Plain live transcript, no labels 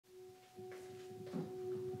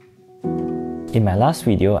In my last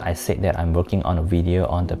video, I said that I'm working on a video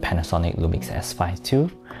on the Panasonic Lumix S5 II,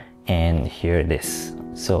 and here it is.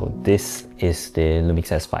 So this is the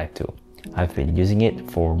Lumix S5 II. I've been using it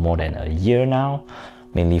for more than a year now,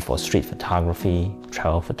 mainly for street photography,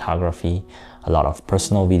 travel photography, a lot of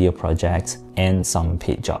personal video projects, and some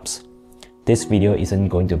paid jobs. This video isn't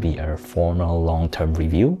going to be a formal long-term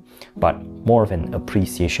review, but more of an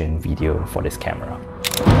appreciation video for this camera.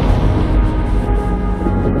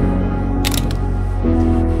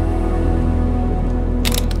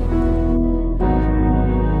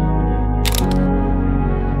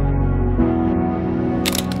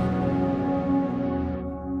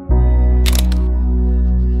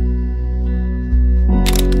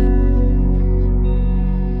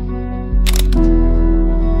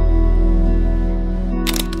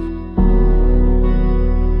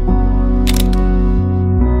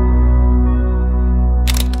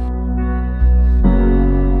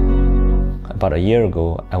 About a year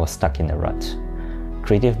ago, I was stuck in a rut.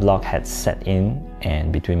 Creative block had set in,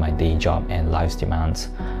 and between my day job and life's demands,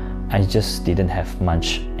 I just didn't have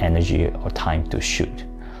much energy or time to shoot.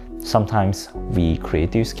 Sometimes we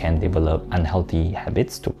creatives can develop unhealthy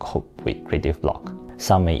habits to cope with creative block.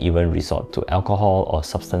 Some may even resort to alcohol or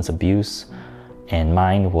substance abuse, and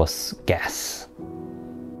mine was gas.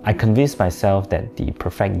 I convinced myself that the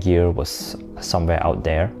perfect gear was somewhere out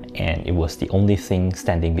there, and it was the only thing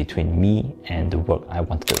standing between me and the work I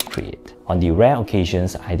wanted to create. On the rare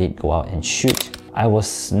occasions I did go out and shoot, I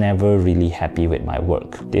was never really happy with my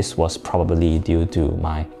work. This was probably due to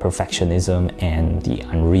my perfectionism and the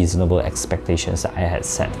unreasonable expectations that I had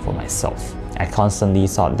set for myself. I constantly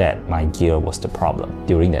thought that my gear was the problem.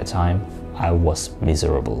 During that time, I was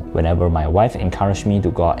miserable. Whenever my wife encouraged me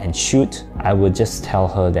to go out and shoot, I would just tell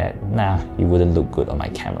her that, nah, it wouldn't look good on my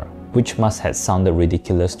camera, which must have sounded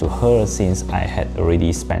ridiculous to her since I had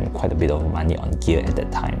already spent quite a bit of money on gear at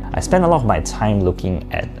that time. I spent a lot of my time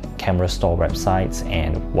looking at camera store websites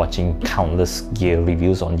and watching countless gear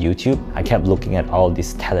reviews on YouTube. I kept looking at all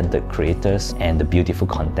these talented creators and the beautiful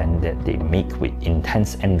content that they make with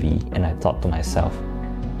intense envy, and I thought to myself,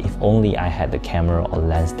 if only I had the camera or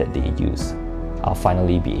lens that they use, I'll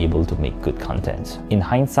finally be able to make good content. In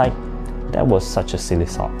hindsight, that was such a silly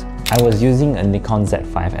thought. I was using a Nikon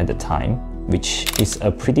Z5 at the time, which is a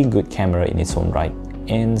pretty good camera in its own right,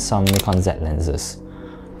 and some Nikon Z lenses,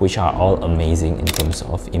 which are all amazing in terms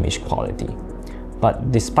of image quality.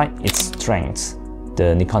 But despite its strengths,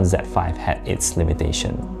 the Nikon Z5 had its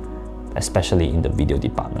limitation, especially in the video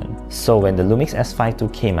department. So when the Lumix S5 II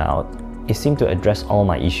came out, it seemed to address all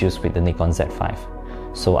my issues with the Nikon Z5,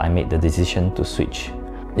 so I made the decision to switch.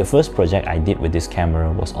 The first project I did with this camera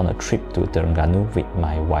was on a trip to Terengganu with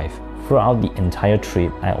my wife. Throughout the entire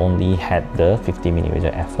trip, I only had the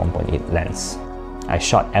 50mm f1.8 lens. I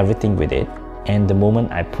shot everything with it, and the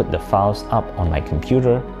moment I put the files up on my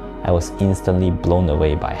computer, I was instantly blown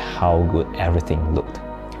away by how good everything looked,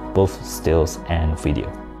 both stills and video.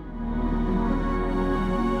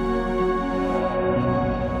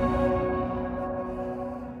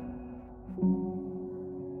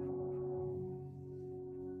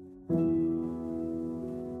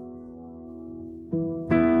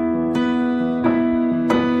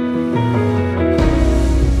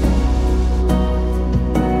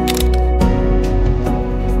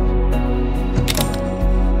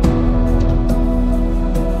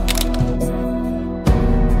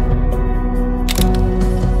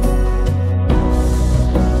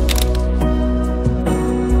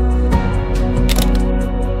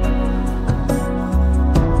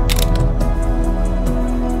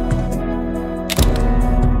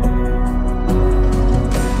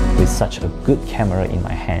 Such a good camera in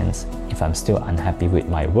my hands, if I'm still unhappy with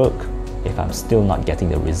my work, if I'm still not getting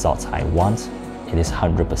the results I want, it is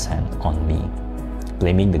 100% on me.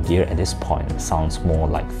 Blaming the gear at this point sounds more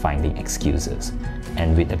like finding excuses.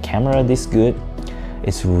 And with a camera this good,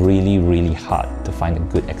 it's really hard to find a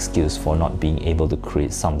good excuse for not being able to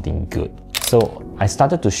create something good. So I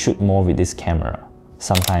started to shoot more with this camera,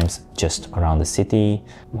 sometimes just around the city,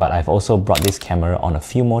 but I've also brought this camera on a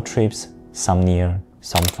few more trips, some near,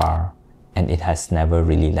 some far, and it has never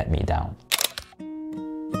really let me down.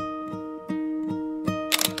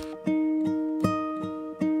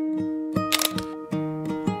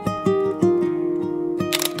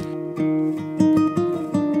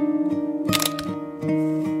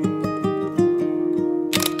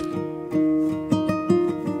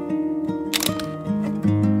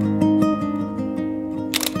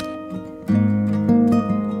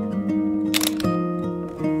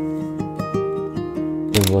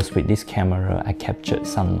 was with this camera I captured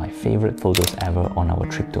some of my favorite photos ever on our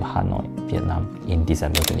trip to Hanoi, Vietnam in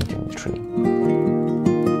December 2023.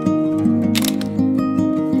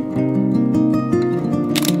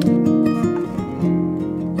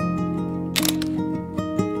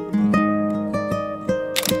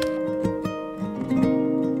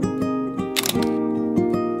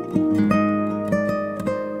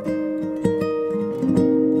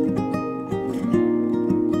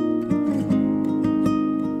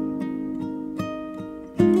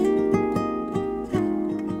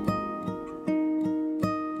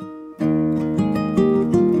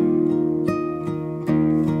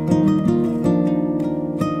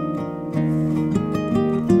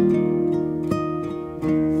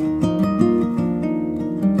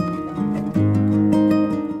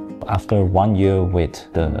 After 1 year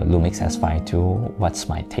with the Lumix S5 II, what's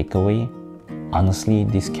my takeaway? Honestly,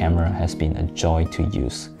 this camera has been a joy to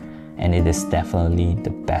use, and it is definitely the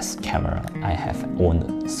best camera I have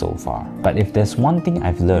owned so far. But if there's one thing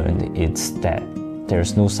I've learned, it's that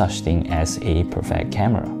there's no such thing as a perfect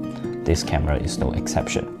camera. This camera is no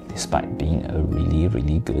exception, despite being a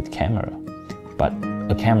really good camera. But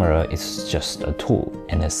a camera is just a tool,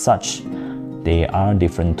 and as such, there are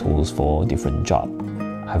different tools for different jobs.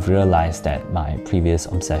 I've realized that my previous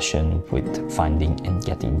obsession with finding and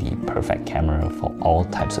getting the perfect camera for all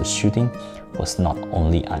types of shooting was not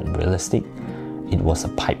only unrealistic, it was a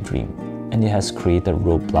pipe dream, and it has created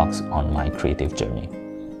roadblocks on my creative journey.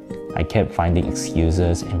 I kept finding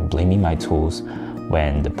excuses and blaming my tools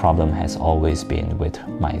when the problem has always been with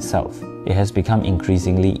myself. It has become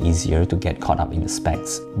increasingly easier to get caught up in the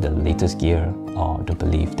specs, the latest gear, or the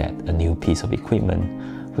belief that a new piece of equipment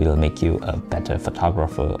will make you a better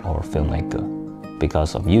photographer or filmmaker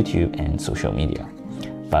because of YouTube and social media.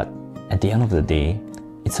 But at the end of the day,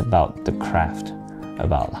 it's about the craft,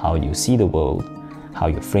 about how you see the world, how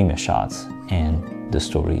you frame your shots, and the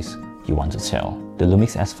stories you want to tell. The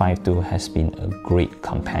Lumix S5 II has been a great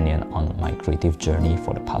companion on my creative journey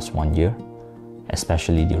for the past 1 year,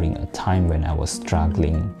 especially during a time when I was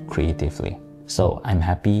struggling creatively. So I'm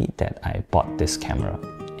happy that I bought this camera,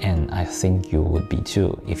 and I think you would be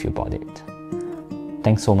too if you bought it.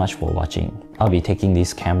 Thanks so much for watching. I'll be taking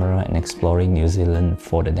this camera and exploring New Zealand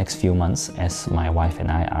for the next few months as my wife and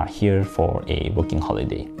I are here for a working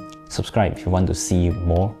holiday. Subscribe if you want to see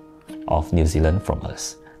more of New Zealand from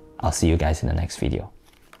us. I'll see you guys in the next video.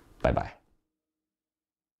 Bye bye.